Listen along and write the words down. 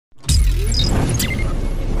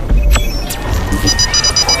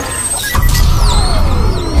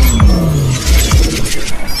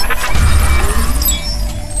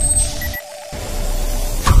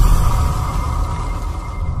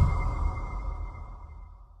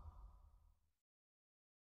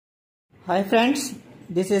Hi friends,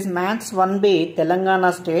 this is Maths 1B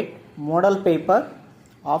Telangana State model paper.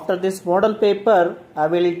 After this model paper, I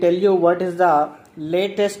will tell you what is the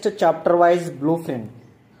latest chapter wise blueprint.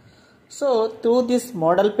 So through this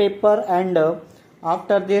model paper and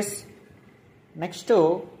after this next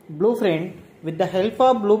to blueprint, with the help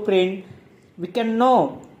of blueprint, we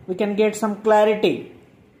can get some clarity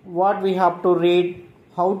what we have to read,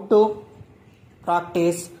 how to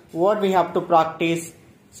practice, what we have to practice.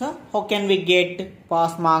 So how can we get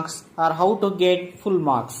pass marks or how to get full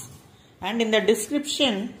marks. And in the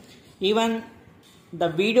description, even the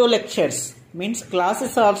video lectures means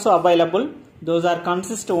classes are also available. Those are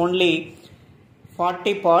consist only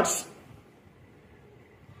 40 parts.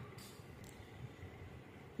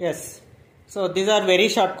 Yes. So these are very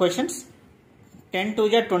short questions. 10 to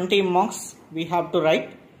the 20 marks we have to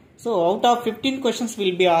write. So out of 15 questions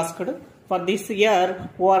will be asked. For this year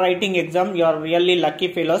who are writing exam, you are really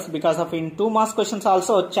lucky fellows, because of in 2 marks questions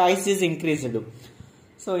also choice is increased.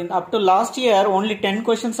 So in up to last year only 10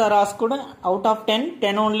 questions are asked. Out of 10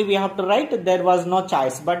 only we have to write. There was no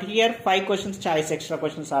choice, but here 5 questions choice extra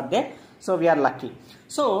questions are there. So we are lucky.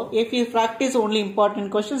 So if you practice only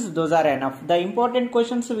important questions, those are enough. The important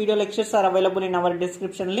questions video lectures are available in our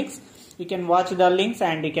description links. You can watch the links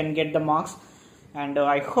and you can get the marks. And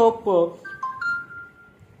I hope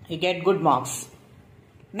you get good marks.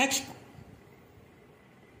 Next,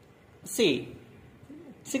 see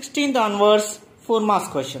 16th onwards 4 marks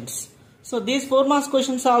questions. So these 4 marks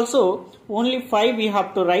questions also only 5 we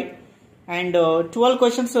have to write, and 12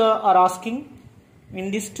 questions are asking.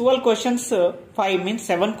 In these 12 questions 5 means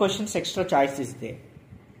 7 questions extra choice is there.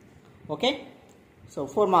 Okay, so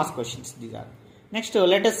 4 marks questions these are. Next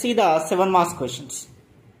let us see the 7 marks questions.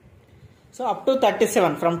 So up to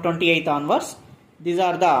 37 from 28th onwards, these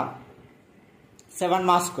are the 7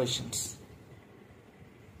 marks questions.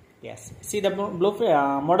 Yes, see the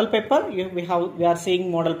model paper. We are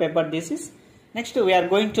seeing model paper. This is. Next we are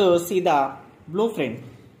going to see the blueprint.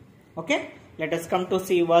 Okay, let us come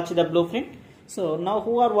to watch the blueprint. So now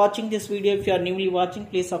who are watching this video, if you are newly watching,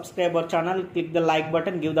 please subscribe our channel, click the like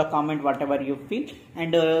button, give the comment whatever you feel.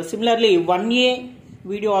 And similarly 1A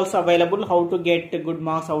video also available, how to get good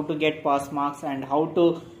marks, how to get pass marks, and how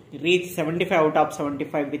to reach 75 out of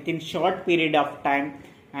 75 within short period of time,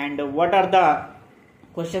 and what are the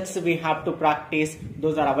questions we have to practice.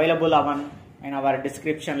 Those are available in our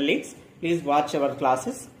description links. Please watch our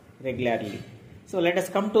classes regularly. So let us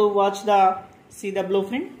come to see the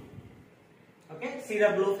blueprint. Okay, see the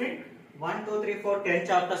blueprint. 1, 2, 3, 4, 10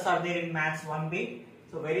 chapters are there in Maths 1B.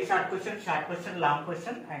 So very short question, long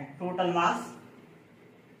question, and total marks.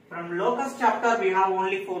 From locus chapter we have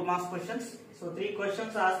only 4 marks questions. So 3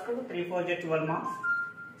 questions asked, 3 4 12 marks.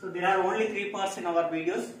 So there are only 3 parts in our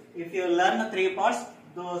videos. If you learn the 3 parts,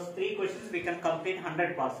 those 3 questions we can complete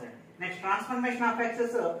 100%. Next, transformation of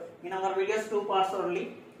x's in our videos 2 parts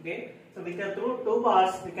only. Okay. So with the 2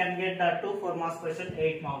 parts we can get the 2 4 marks question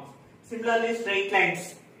 8 marks. Similarly, straight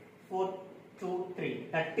lines 4 2 3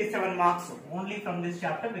 37 marks. Only from this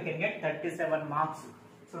chapter we can get 37 marks.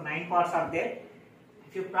 So 9 parts are there.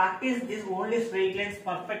 If you practice this only straight lines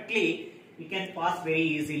perfectly, you can pass very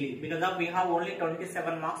easily, because we have only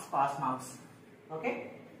 27 marks pass marks.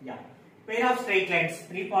 Okay, yeah. Pair of straight lines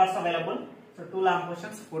 3 parts available. So 2 long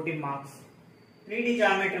questions 14 marks. 3D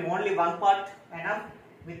geometry only 1 part enough.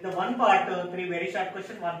 With the 1 part 3 very short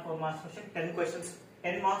question, 1 4 marks question, 10 questions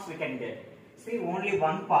 10 marks we can get. See, only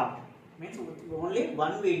 1 part means only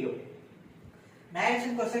 1 video.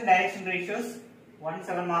 Direction question, direction ratios 1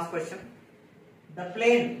 7 marks question. The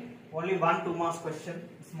plane only 1 2 marks question,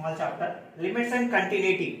 small chapter. Limits and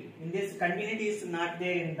continuity. In this, continuity is not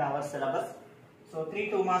there in our syllabus. So 3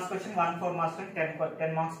 2 marks question, 1 4 marks question,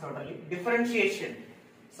 10 marks totally. Differentiation.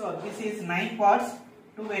 So this is 9 parts,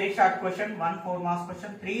 2 very short question, 1 4 marks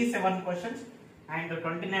question, 3 7 questions, and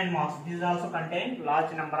 29 marks. These also contain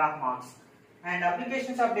large number of marks. And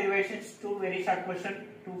applications of derivations 2 very short question,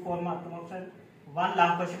 2 4 marks question, 1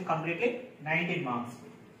 long question completely 19 marks.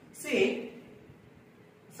 See,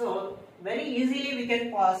 so very easily we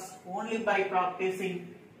can pass only by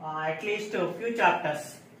practicing at least a few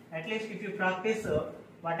chapters. At least if you practice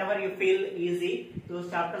whatever you feel easy, those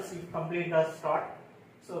chapters you complete the start.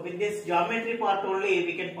 So with this geometry part only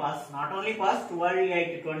we can pass. Not only pass, 12,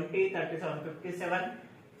 8, 20, 37, 57,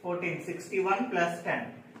 14, 61 plus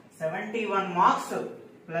 10. 71 marks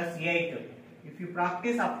plus 8. If you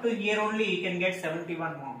practice up to here only, you can get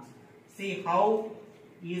 71 marks. See how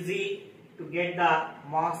easy to get the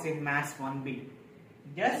marks in Maths 1B.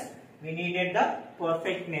 Just we needed the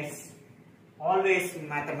perfectness always in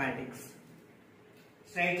mathematics.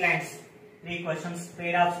 Straight lines 3 questions,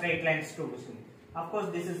 pair of straight lines 2 questions. Of course,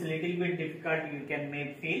 this is little bit difficult, you can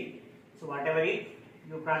make feel. So whatever it,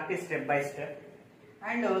 you practice step by step.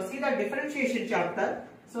 And see the differentiation chapter.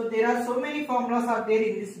 So there are so many formulas are there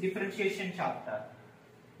in this differentiation chapter.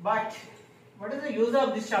 But what is the use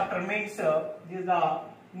of this chapter? Means this is the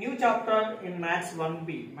new chapter in Maths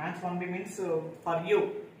 1B. Maths 1B means for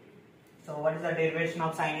you. So what is the derivation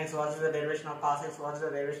of sin x, what is the derivation of cos x, what is the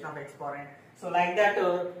derivation of exponent. So like that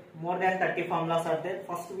more than 30 formulas are there.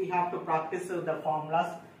 First we have to practice the formulas,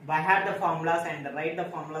 by heart the formulas and write the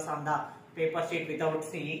formulas on the paper sheet without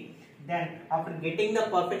seeing. Then after getting the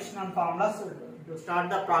perfection on formulas, to start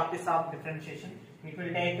the practice of differentiation, it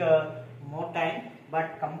will take more time,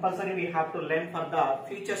 but compulsory we have to learn for the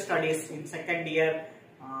future studies in second year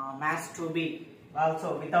Maths 2B.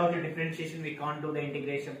 Also without the differentiation we can't do the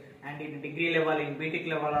integration, and in degree level, in BTech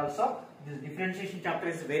level also this differentiation chapter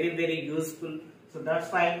is very useful. So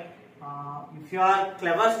that's why if you are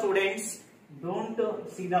clever students, don't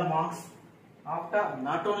see the marks after,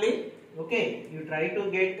 not only okay, you try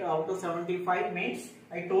to get out of 75 means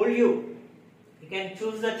I told you can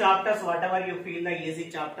choose the chapters whatever you feel the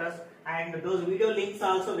easy chapters, and those video links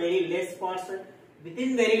also very less parts,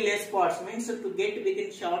 within very less parts means to get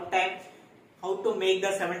within short time how to make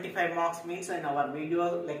the 75 marks means in our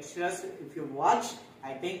video lectures. If you watch,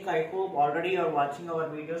 I hope already you are watching our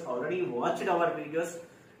videos, already watched our videos,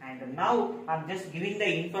 and now I'm just giving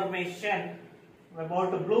the information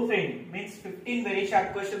about the blueprint. Means 15 very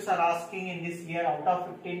short questions are asking in this year. Out of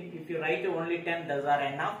 15, if you write only 10, those are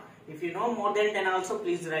enough. If you know more than 10 also,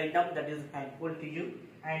 please write up, that is helpful to you.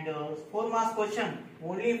 And 4 marks question,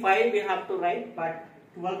 only 5 we have to write, but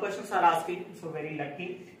 12 questions are asking, so very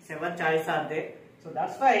lucky. 7 choices are there. So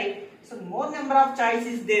that's why, so more number of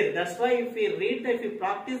choices is there. That's why if we read, if we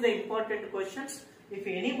practice the important questions, if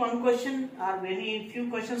any one question or any few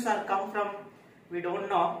questions are come from, we don't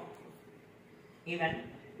know, even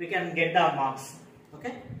we can get the marks.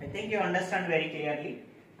 Okay, I think you understand very clearly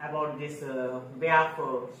about this way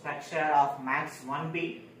of structure of Maths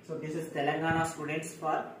 1B. So this is Telangana students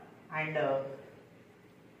for, and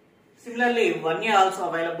similarly 1 year also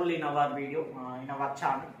available in our video in our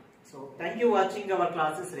channel. So thank you watching our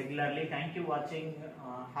classes regularly. Thank you watching,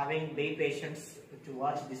 having day patience to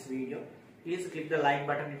watch this video. Please click the like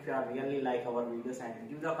button if you are really like our videos, and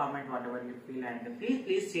give the comment whatever you feel, and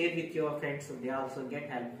please share with your friends so they also get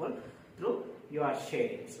helpful through your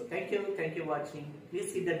sharing. So thank you watching.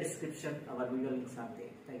 Please see the description, our video links are there.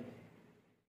 Thank you.